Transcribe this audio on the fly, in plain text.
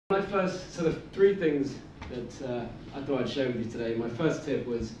My first sort of three things that I thought I'd share with you today. My first tip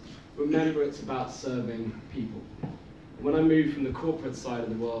was, remember it's about serving people. When I moved from the corporate side of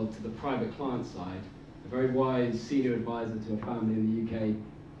the world to the private client side, a very wise senior advisor to a family in the UK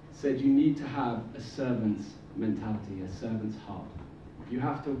said you need to have a servant's mentality, a servant's heart. You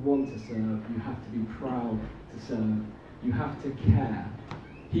have to want to serve, you have to be proud to serve, you have to care.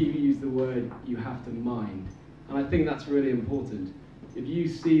 He used the word, you have to mind. And I think that's really important. If you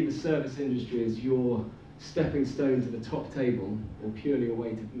see the service industry as your stepping stone to the top table, or purely a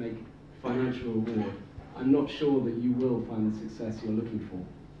way to make financial reward, I'm not sure that you will find the success you're looking for.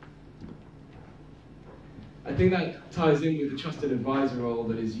 I think that ties in with the trusted advisor role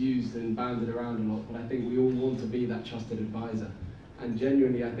that is used and banded around a lot, but I think we all want to be that trusted advisor. And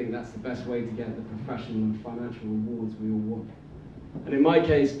genuinely, I think that's the best way to get the professional and financial rewards we all want. And in my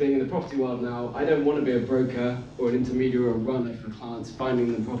case, being in the property world now, I don't want to be a broker or an intermediary or a runner for clients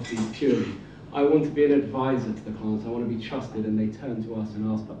finding them properties purely. I want to be an advisor to the clients. I want to be trusted and they turn to us and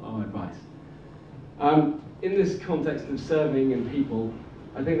ask for our advice. In this context of serving and people,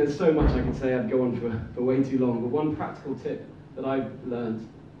 I think there's so much I could say. I'd go on for way too long, but one practical tip that I've learned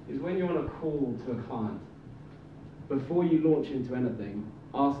is when you're on a call to a client, before you launch into anything,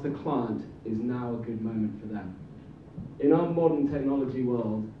 ask the client, is now a good moment for them? In our modern technology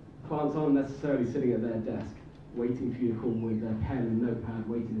world, clients aren't necessarily sitting at their desk, waiting for you to call with their pen and notepad,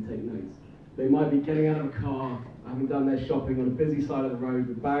 waiting to take notes. They might be getting out of a car, having done their shopping on a busy side of the road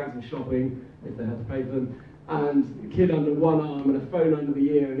with bags of shopping, if they had to pay for them, and a kid under one arm and a phone under the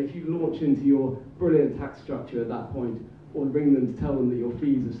ear. And if you launch into your brilliant tax structure at that point, or ring them to tell them that your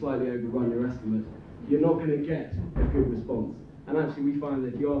fees have slightly overrun your estimate, you're not going to get a good response. And actually, we find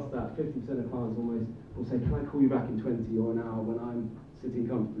that if you ask that, 50% of clients almost will say, can I call you back in 20 or an hour when I'm sitting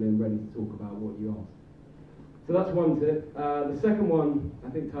comfortably and ready to talk about what you asked? So that's one tip. The second one, I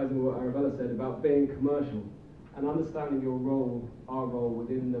think, ties into what Arabella said about being commercial and understanding your role, our role,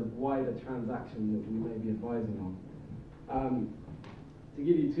 within the wider transaction that we may be advising on. To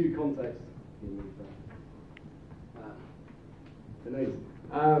give you two contexts,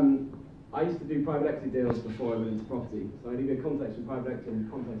 I used to do private equity deals before I went into property. So I need a context in private equity and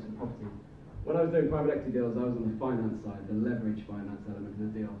a context in property. When I was doing private equity deals, I was on the finance side, the leverage finance element of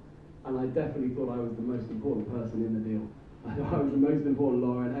the deal. And I definitely thought I was the most important person in the deal. I thought I was the most important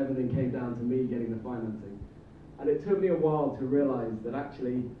lawyer, and everything came down to me getting the financing. And it took me a while to realize that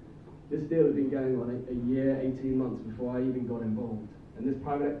actually this deal had been going on a year, 18 months before I even got involved. And this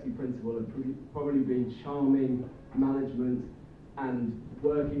private equity principal had probably been charming management and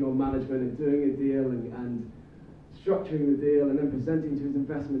working on management and doing a deal and structuring the deal and then presenting to his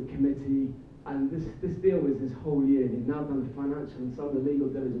investment committee. And this deal was his whole year. He'd now done the financial and some of the legal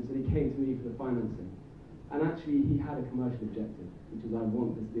diligence, and he came to me for the financing. And actually, he had a commercial objective, which is, I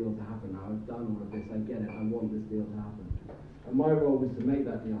want this deal to happen now. I've done all of this, I get it, I want this deal to happen. And my role was to make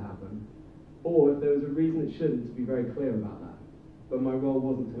that deal happen, or if there was a reason it shouldn't, to be very clear about that. But my role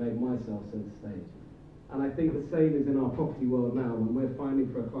wasn't to make myself center stage. And I think the same is in our property world now. When we're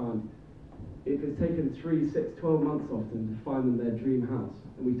finding for a client, if it's taken 3, 6, 12 months often to find them their dream house,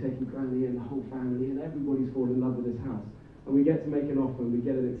 and we've taken Granny and the whole family, and everybody's fallen in love with this house, and we get to make an offer and we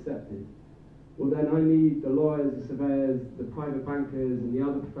get it accepted, well then I need the lawyers, the surveyors, the private bankers, and the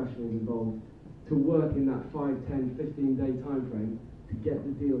other professionals involved to work in that 5, 10, 15-day time frame to get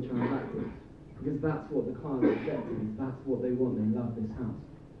the deal transacted. Because that's what the client's objective is, that's what they want, they love this house.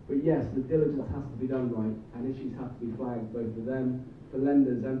 But yes, the diligence has to be done right, and issues have to be flagged both for them, for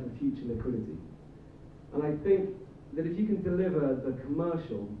lenders, and for future liquidity. And I think that if you can deliver the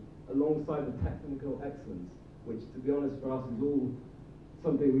commercial alongside the technical excellence, which to be honest for us is all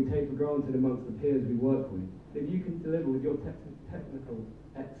something we take for granted amongst the peers we work with, if you can deliver with your technical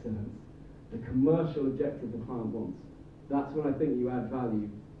excellence the commercial objective the client wants, that's when I think you add value.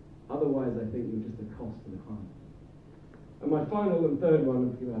 Otherwise, I think you're just a cost to the client. And my final and third one,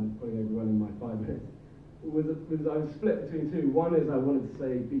 I'm probably overrunning my 5 minutes, was I was split between two. One is I wanted to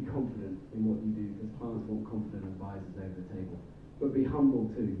say, be confident in what you do, because clients want confident advisors over the table. But be humble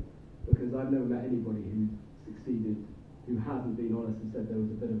too, because I've never met anybody who succeeded who hasn't been honest and said there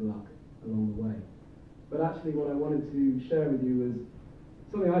was a bit of luck along the way. But actually what I wanted to share with you is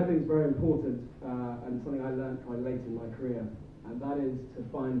something I think is very important and something I learned quite late in my career, and that is to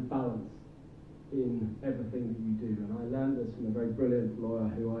find balance in everything that you do. And I learned this from a very brilliant lawyer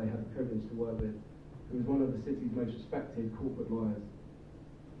who I had the privilege to work with, who was one of the city's most respected corporate lawyers.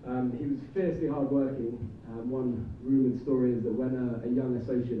 He was fiercely hardworking. One rumored story is that when a young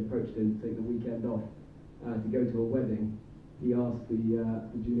associate approached him to take the weekend off to go to a wedding, he asked the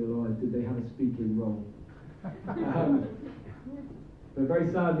junior lawyers, did they have a speaking role? But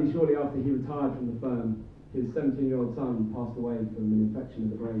very sadly, shortly after he retired from the firm, his 17-year-old son passed away from an infection of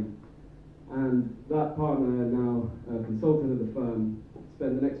the brain. And that partner, now a consultant at the firm,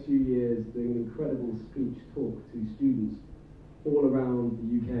 spent the next few years doing an incredible speech talk to students all around the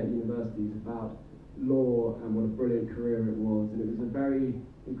UK at universities about law and what a brilliant career it was. And it was a very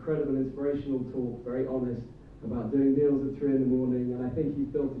incredible, inspirational talk, very honest, about doing deals at 3 in the morning, and I think he's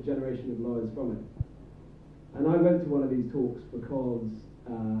built a generation of lawyers from it. And I went to one of these talks because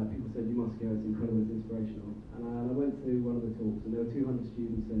people said, you must go, it's incredible, it's inspirational. And I went to one of the talks, and there were 200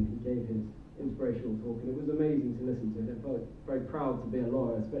 students, and he gave his inspirational talk, and it was amazing to listen to. And I felt very proud to be a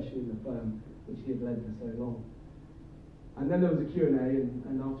lawyer, especially in the firm which he had led for so long. And then there was a Q&A,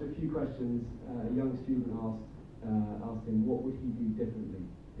 and after a few questions, a young student asked him what would he do differently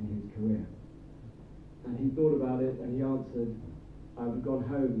in his career. And he thought about it, and he answered, I would have gone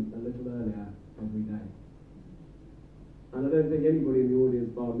home a little earlier every day. And I don't think anybody in the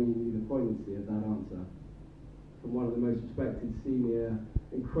audience, bar me, knew the poignancy of that answer from one of the most respected, senior,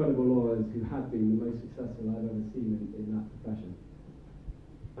 incredible lawyers who had been the most successful I've ever seen in that profession.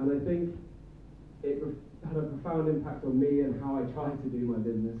 And I think it had a profound impact on me and how I try to do my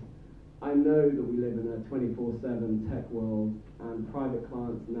business. I know that we live in a 24/7 tech world, and private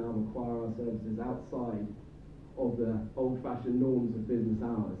clients now require our services outside of the old-fashioned norms of business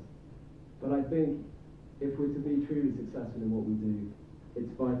hours. But I think if we're to be truly successful in what we do,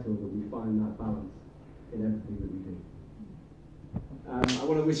 it's vital that we find that balance in everything that we do. I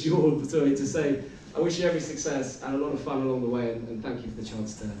want to wish you all, I wish you every success and a lot of fun along the way, and thank you for the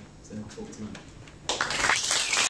chance to talk tonight.